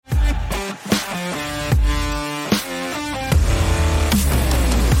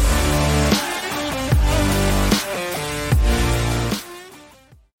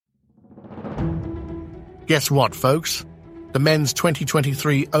Guess what, folks? The men's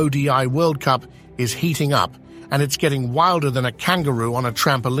 2023 ODI World Cup is heating up, and it's getting wilder than a kangaroo on a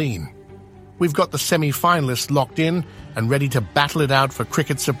trampoline. We've got the semi-finalists locked in and ready to battle it out for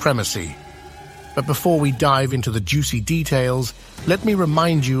cricket supremacy. But before we dive into the juicy details, let me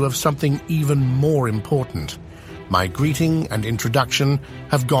remind you of something even more important. My greeting and introduction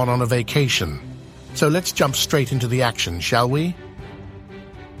have gone on a vacation. So let's jump straight into the action, shall we?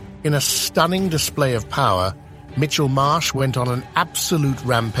 In a stunning display of power, Mitchell Marsh went on an absolute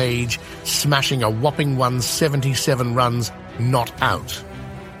rampage, smashing a whopping 177 runs not out.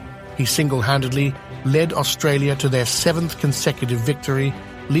 He single-handedly led Australia to their 7th consecutive victory,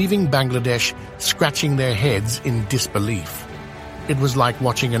 leaving Bangladesh scratching their heads in disbelief. It was like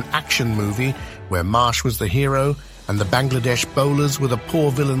watching an action movie where Marsh was the hero and the Bangladesh bowlers were the poor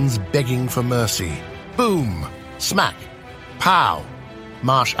villains begging for mercy. Boom! Smack! Pow!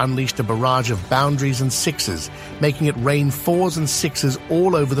 Marsh unleashed a barrage of boundaries and sixes, making it rain 4s and 6s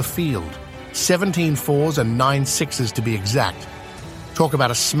all over the field. 17 4s and 9 6s to be exact. Talk about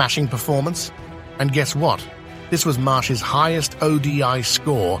a smashing performance. And guess what? This was Marsh's highest ODI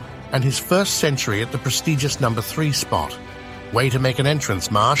score and his first century at the prestigious number 3 spot. Way to make an entrance,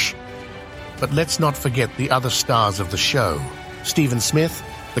 Marsh. But let's not forget the other stars of the show. Stephen Smith,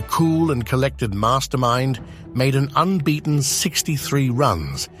 the cool and collected mastermind, made an unbeaten 63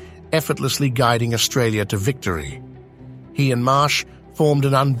 runs, effortlessly guiding Australia to victory. He and Marsh formed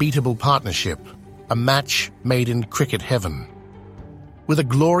an unbeatable partnership, a match made in cricket heaven. With a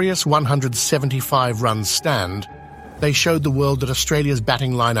glorious 175-run stand, they showed the world that Australia's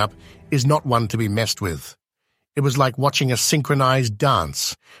batting lineup is not one to be messed with. It was like watching a synchronized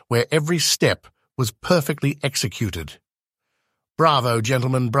dance, where every step was perfectly executed. Bravo,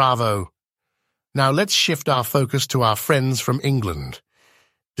 gentlemen, bravo. Now let's shift our focus to our friends from England.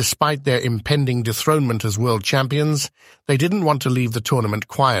 Despite their impending dethronement as world champions, they didn't want to leave the tournament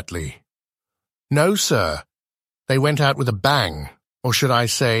quietly. No, sir. They went out with a bang. Or should I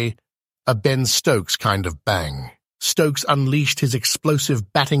say, a Ben Stokes kind of bang. Stokes unleashed his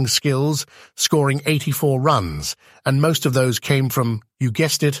explosive batting skills, scoring 84 runs, and most of those came from, you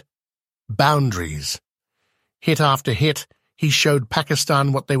guessed it, boundaries. Hit after hit, he showed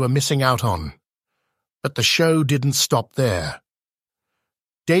Pakistan what they were missing out on. But the show didn't stop there.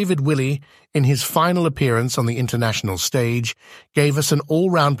 David Willey, in his final appearance on the international stage, gave us an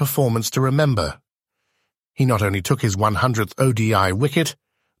all-round performance to remember. He not only took his 100th ODI wicket,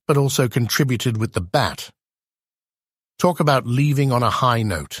 but also contributed with the bat. Talk about leaving on a high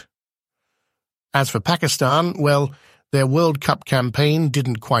note. As for Pakistan, well, their World Cup campaign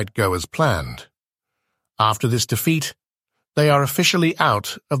didn't quite go as planned. After this defeat, they are officially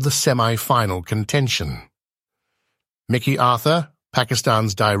out of the semi-final contention. Mickey Arthur,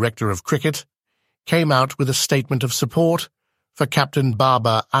 Pakistan's director of cricket, came out with a statement of support for Captain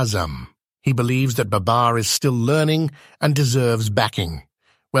Babar Azam. He believes that Babar is still learning and deserves backing.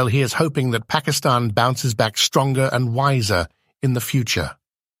 Well, he is hoping that Pakistan bounces back stronger and wiser in the future.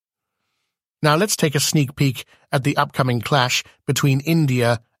 Now let's take a sneak peek at the upcoming clash between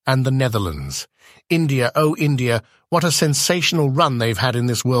India and the Netherlands. India, oh India, what a sensational run they've had in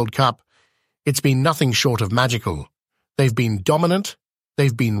this World Cup. It's been nothing short of magical. They've been dominant,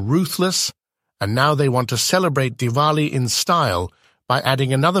 they've been ruthless, and now they want to celebrate Diwali in style by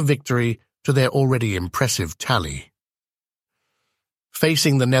adding another victory to their already impressive tally.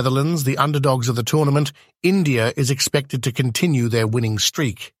 Facing the Netherlands, the underdogs of the tournament, India is expected to continue their winning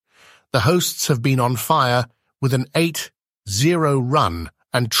streak. The hosts have been on fire with an 8-0 run,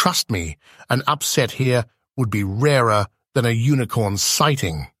 and trust me, an upset here would be rarer than a unicorn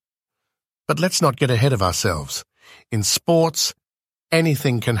sighting. But let's not get ahead of ourselves. In sports,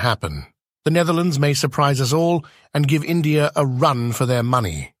 anything can happen. The Netherlands may surprise us all and give India a run for their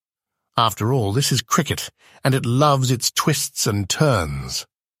money. After all, this is cricket, and it loves its twists and turns.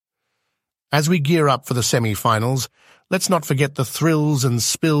 As we gear up for the semi-finals, let's not forget the thrills and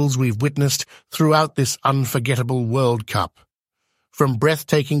spills we've witnessed throughout this unforgettable World Cup. From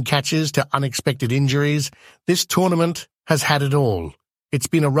breathtaking catches to unexpected injuries, this tournament has had it all. It's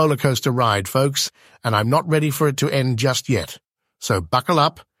been a rollercoaster ride, folks, and I'm not ready for it to end just yet. So buckle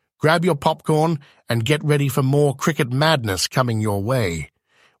up, grab your popcorn, and get ready for more cricket madness coming your way.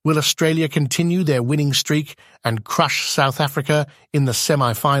 Will Australia continue their winning streak and crush South Africa in the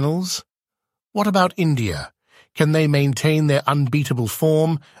semi-finals? What about India? Can they maintain their unbeatable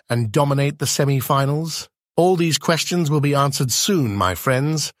form and dominate the semi-finals? All these questions will be answered soon, my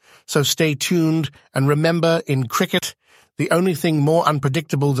friends, so stay tuned and remember, in cricket, the only thing more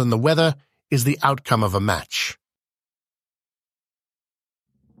unpredictable than the weather is the outcome of a match.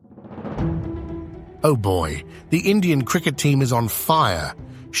 Oh boy, the Indian cricket team is on fire.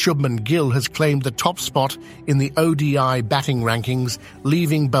 Shubman Gill has claimed the top spot in the ODI batting rankings,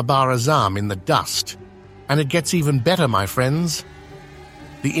 leaving Babar Azam in the dust. And it gets even better, my friends.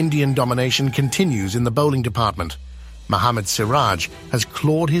 The Indian domination continues in the bowling department. Mohammad Siraj has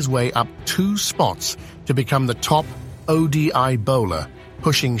clawed his way up 2 spots to become the top ODI bowler,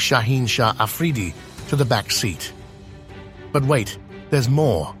 pushing Shaheen Shah Afridi to the back seat. But wait, there's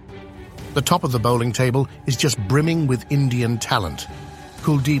more. The top of the bowling table is just brimming with Indian talent.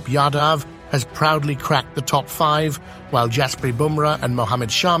 Kuldeep Yadav has proudly cracked the top 5, while Jasprit Bumrah and Mohammad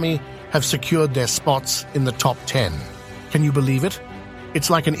Shami have secured their spots in the top 10. Can you believe it? It's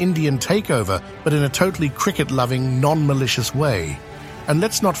like an Indian takeover, but in a totally cricket-loving, non-malicious way. And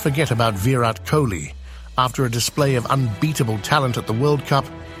let's not forget about Virat Kohli. After a display of unbeatable talent at the World Cup,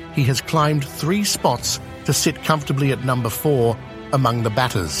 he has climbed 3 spots to sit comfortably at number 4 among the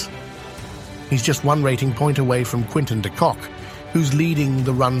batters. He's just 1 rating point away from Quinton de Kock, who's leading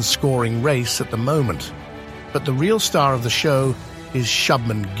the run-scoring race at the moment. But the real star of the show is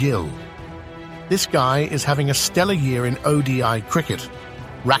Shubman Gill. This guy is having a stellar year in ODI cricket,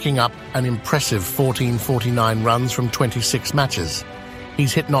 racking up an impressive 1449 runs from 26 matches.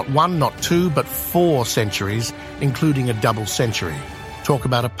 He's hit not 1, not 2, but 4 centuries, including a double century. Talk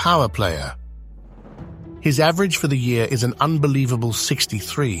about a power player. His average for the year is an unbelievable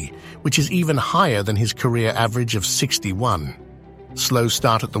 63, which is even higher than his career average of 61. Slow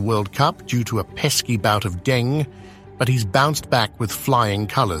start at the World Cup due to a pesky bout of dengue, but he's bounced back with flying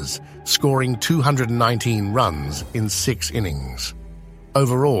colours, scoring 219 runs in 6 innings.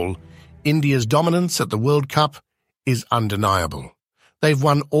 Overall, India's dominance at the World Cup is undeniable. They've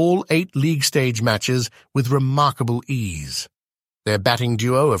won all 8 league stage matches with remarkable ease. Their batting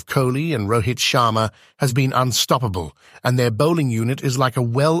duo of Kohli and Rohit Sharma has been unstoppable, and their bowling unit is like a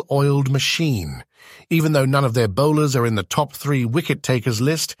well-oiled machine. Even though none of their bowlers are in the top 3 wicket-takers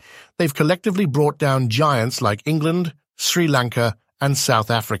list, they've collectively brought down giants like England, Sri Lanka, and South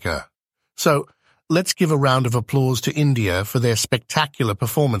Africa. So, let's give a round of applause to India for their spectacular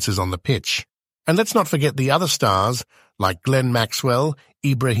performances on the pitch. And let's not forget the other stars, like Glenn Maxwell,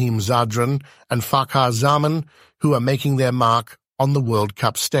 Ibrahim Zadran, and Fakhar Zaman, who are making their mark on the World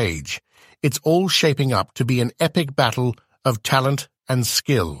Cup stage. It's all shaping up to be an epic battle of talent and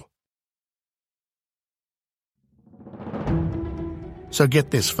skill. So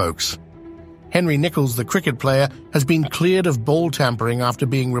get this, folks. Henry Nichols, the cricket player, has been cleared of ball tampering after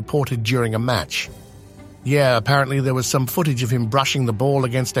being reported during a match. Yeah, apparently there was some footage of him brushing the ball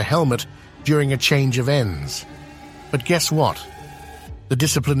against a helmet during a change of ends. But guess what? The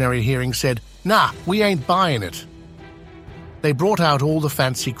disciplinary hearing said, "Nah, we ain't buying it." They brought out all the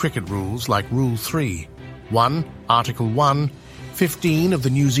fancy cricket rules like Rule 3, 1, Article 1, 15 of the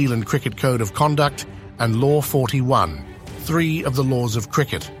New Zealand Cricket Code of Conduct, and Law 41, 3 of the laws of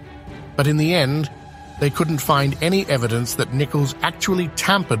cricket. But in the end, they couldn't find any evidence that Nichols actually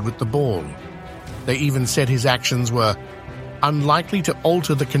tampered with the ball. They even said his actions were unlikely to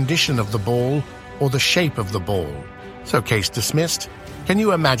alter the condition of the ball or the shape of the ball. So case dismissed. Can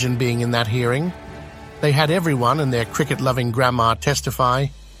you imagine being in that hearing? They had everyone and their cricket-loving grandma testify,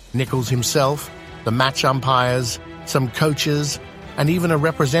 Nichols himself, the match umpires, some coaches, and even a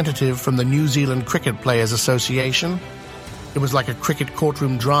representative from the New Zealand Cricket Players Association. It was like a cricket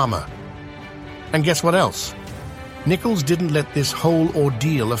courtroom drama. And guess what else? Nichols didn't let this whole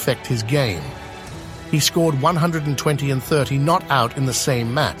ordeal affect his game. He scored 120 and 30 not out in the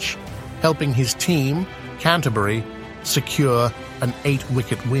same match, helping his team, Canterbury, secure an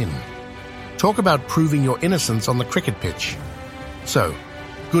 8-wicket win. Talk about proving your innocence on the cricket pitch. So,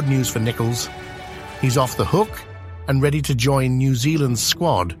 good news for Nichols. He's off the hook and ready to join New Zealand's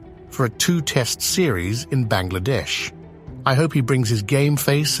squad for a 2-test series in Bangladesh. I hope he brings his game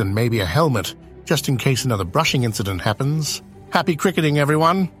face and maybe a helmet, just in case another brushing incident happens. Happy cricketing,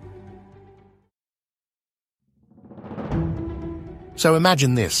 everyone! So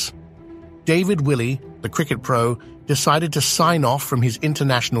imagine this. David Willey, the cricket pro, decided to sign off from his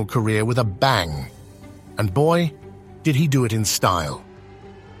international career with a bang. And boy, did he do it in style.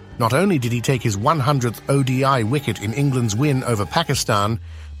 Not only did he take his 100th ODI wicket in England's win over Pakistan,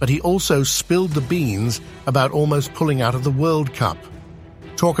 but he also spilled the beans about almost pulling out of the World Cup.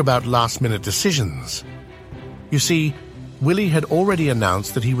 Talk about last-minute decisions. You see, Willey had already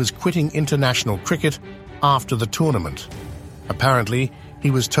announced that he was quitting international cricket after the tournament. Apparently,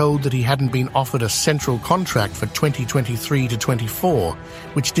 he was told that he hadn't been offered a central contract for 2023 to 24,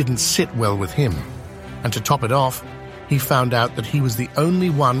 which didn't sit well with him. And to top it off, he found out that he was the only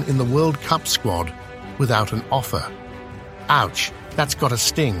one in the World Cup squad without an offer. Ouch, that's got a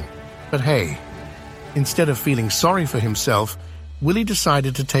sting. But hey, Instead of feeling sorry for himself, Willey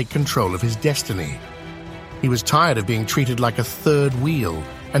decided to take control of his destiny. He was tired of being treated like a third wheel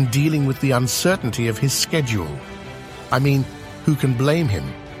and dealing with the uncertainty of his schedule. I mean, who can blame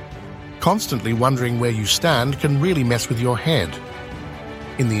him? Constantly wondering where you stand can really mess with your head.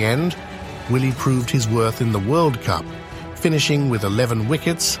 In the end, Willey proved his worth in the World Cup, finishing with 11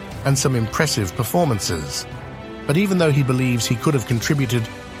 wickets and some impressive performances. But even though he believes he could have contributed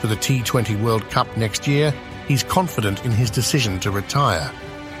to the T20 World Cup next year, he's confident in his decision to retire.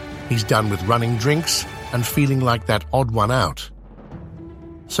 He's done with running drinks and feeling like that odd one out.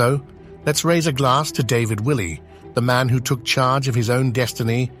 So, let's raise a glass to David Willey, the man who took charge of his own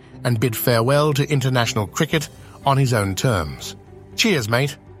destiny and bid farewell to international cricket on his own terms. Cheers,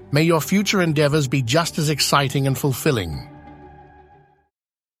 mate. May your future endeavours be just as exciting and fulfilling.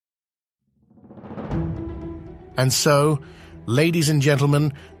 And so, ladies and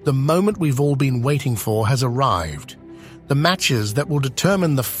gentlemen, the moment we've all been waiting for has arrived. The matches that will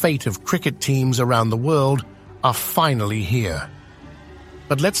determine the fate of cricket teams around the world are finally here.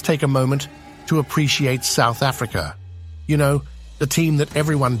 But let's take a moment to appreciate South Africa. You know, the team that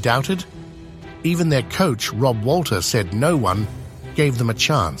everyone doubted? Even their coach, Rob Walter, said no one gave them a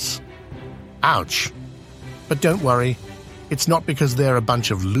chance. Ouch. But don't worry, it's not because they're a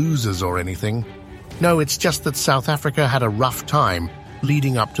bunch of losers or anything. No, it's just that South Africa had a rough time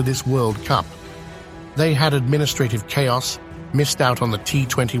leading up to this World Cup. They had administrative chaos, missed out on the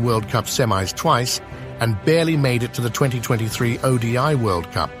T20 World Cup semis twice, and barely made it to the 2023 ODI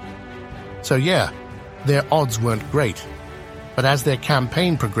World Cup. So yeah, their odds weren't great. But as their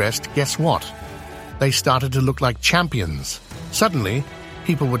campaign progressed, guess what? They started to look like champions. Suddenly,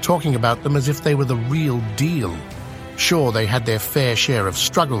 people were talking about them as if they were the real deal. Sure, they had their fair share of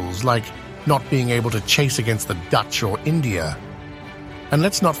struggles, like not being able to chase against the Dutch or India. And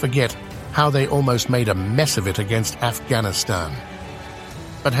let's not forget how they almost made a mess of it against Afghanistan.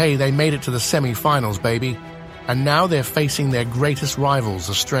 But hey, they made it to the semi-finals, baby. And now they're facing their greatest rivals,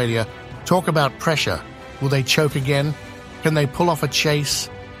 Australia. Talk about pressure. Will they choke again? Can they pull off a chase?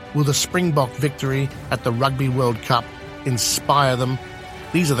 Will the Springbok victory at the Rugby World Cup inspire them?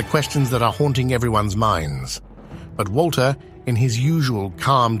 These are the questions that are haunting everyone's minds. But Walter, in his usual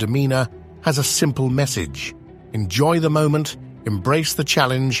calm demeanour, has a simple message. Enjoy the moment, embrace the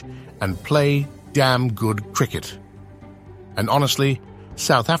challenge, and play damn good cricket. And honestly,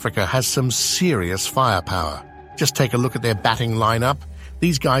 South Africa has some serious firepower. Just take a look at their batting lineup.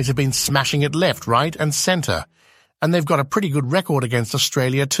 These guys have been smashing it left, right, and centre. And they've got a pretty good record against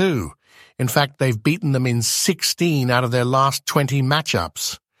Australia too. In fact, they've beaten them in 16 out of their last 20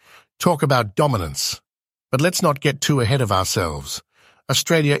 matchups. Talk about dominance. But let's not get too ahead of ourselves.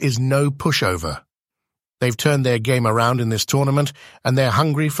 Australia is no pushover. They've turned their game around in this tournament, and they're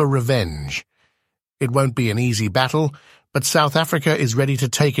hungry for revenge. It won't be an easy battle, but South Africa is ready to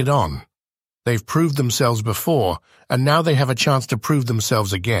take it on. They've proved themselves before, and now they have a chance to prove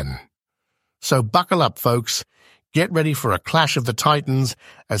themselves again. So buckle up, folks. Get ready for a clash of the titans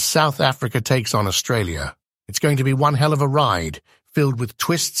as South Africa takes on Australia. It's going to be one hell of a ride, filled with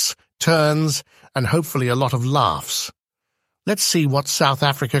twists, turns, and hopefully a lot of laughs. Let's see what South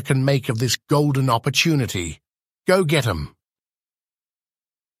Africa can make of this golden opportunity. Go get 'em.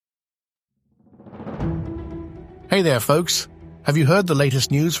 Hey there, folks. Have you heard the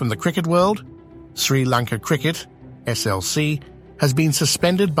latest news from the cricket world? Sri Lanka Cricket, SLC, has been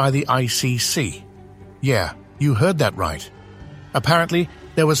suspended by the ICC. Yeah, you heard that right. Apparently,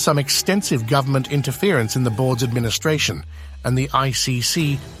 there was some extensive government interference in the board's administration, and the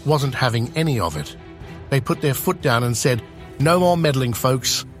ICC wasn't having any of it. They put their foot down and said, "No more meddling,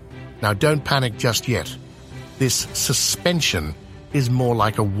 folks." Now don't panic just yet. This suspension is more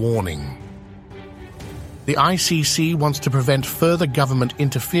like a warning. The ICC wants to prevent further government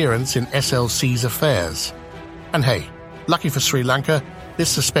interference in SLC's affairs. And hey, lucky for Sri Lanka, this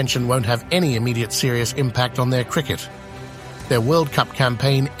suspension won't have any immediate serious impact on their cricket. Their World Cup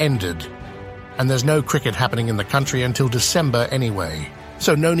campaign ended, and there's no cricket happening in the country until December anyway.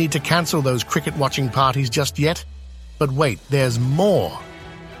 So no need to cancel those cricket-watching parties just yet. But wait, there's more.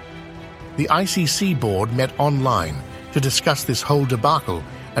 The ICC board met online to discuss this whole debacle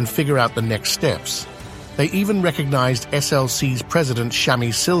and figure out the next steps. They even recognized SLC's president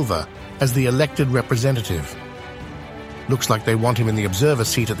Shami Silva as the elected representative. Looks like they want him in the observer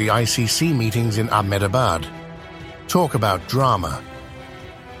seat at the ICC meetings in Ahmedabad. Talk about drama.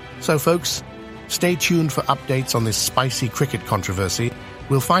 So folks, stay tuned for updates on this spicy cricket controversy.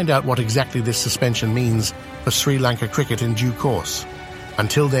 We'll find out what exactly this suspension means for Sri Lanka cricket in due course.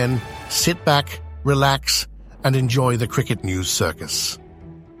 Until then, sit back, relax, and enjoy the cricket news circus.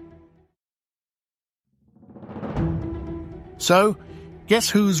 So,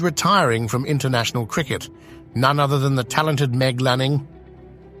 guess who's retiring from international cricket? None other than the talented Meg Lanning.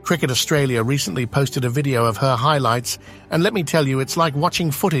 Cricket Australia recently posted a video of her highlights, and let me tell you, it's like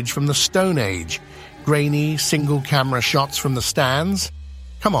watching footage from the Stone Age. Grainy, single-camera shots from the stands.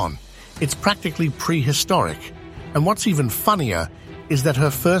 Come on, it's practically prehistoric. And what's even funnier is that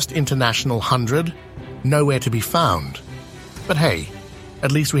her first international 100, nowhere to be found. But hey,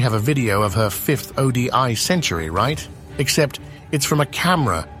 at least we have a video of her 5th ODI century, right? Except it's from a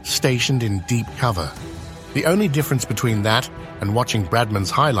camera stationed in deep cover. The only difference between that and watching Bradman's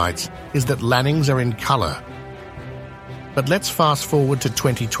highlights is that Lanning's are in colour. But let's fast forward to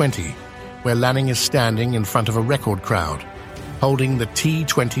 2020, where Lanning is standing in front of a record crowd, holding the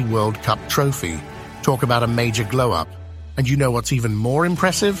T20 World Cup trophy. Talk about a major glow-up. And you know what's even more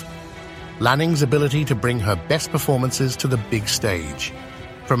impressive? Lanning's ability to bring her best performances to the big stage.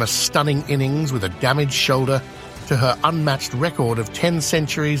 From a stunning innings with a damaged shoulder to her unmatched record of 10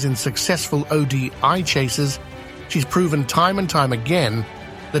 centuries in successful ODI chases, she's proven time and time again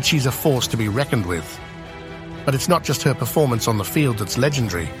that she's a force to be reckoned with. But it's not just her performance on the field that's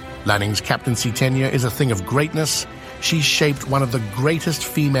legendary. Lanning's captaincy tenure is a thing of greatness. She's shaped one of the greatest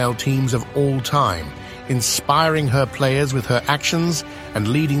female teams of all time, inspiring her players with her actions and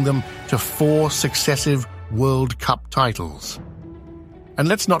leading them to 4 successive World Cup titles. And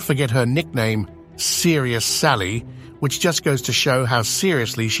let's not forget her nickname, Serious Sally, which just goes to show how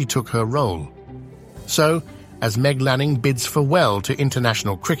seriously she took her role. So, as Meg Lanning bids farewell to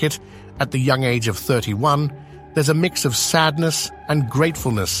international cricket at the young age of 31, there's a mix of sadness and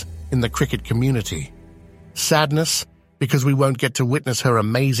gratefulness in the cricket community. Sadness because we won't get to witness her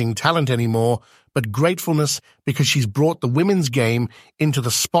amazing talent anymore, but gratefulness because she's brought the women's game into the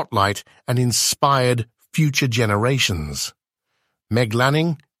spotlight and inspired future generations. Meg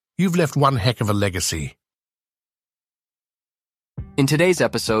Lanning, you've left one heck of a legacy. In today's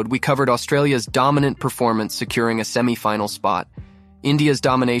episode, we covered Australia's dominant performance securing a semi-final spot, India's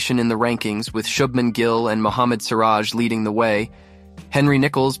domination in the rankings with Shubman Gill and Mohammad Siraj leading the way, Henry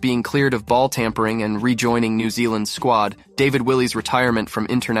Nichols being cleared of ball tampering and rejoining New Zealand's squad, David Willey's retirement from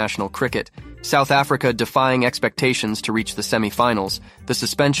international cricket, South Africa defying expectations to reach the semi-finals, the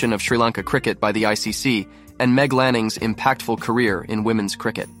suspension of Sri Lanka cricket by the ICC, and Meg Lanning's impactful career in women's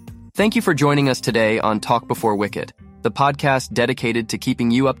cricket. Thank you for joining us today on Talk Before Wicket, the podcast dedicated to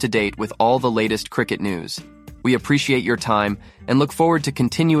keeping you up to date with all the latest cricket news. We appreciate your time and look forward to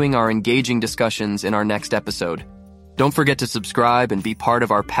continuing our engaging discussions in our next episode. Don't forget to subscribe and be part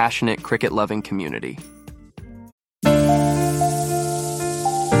of our passionate cricket-loving community.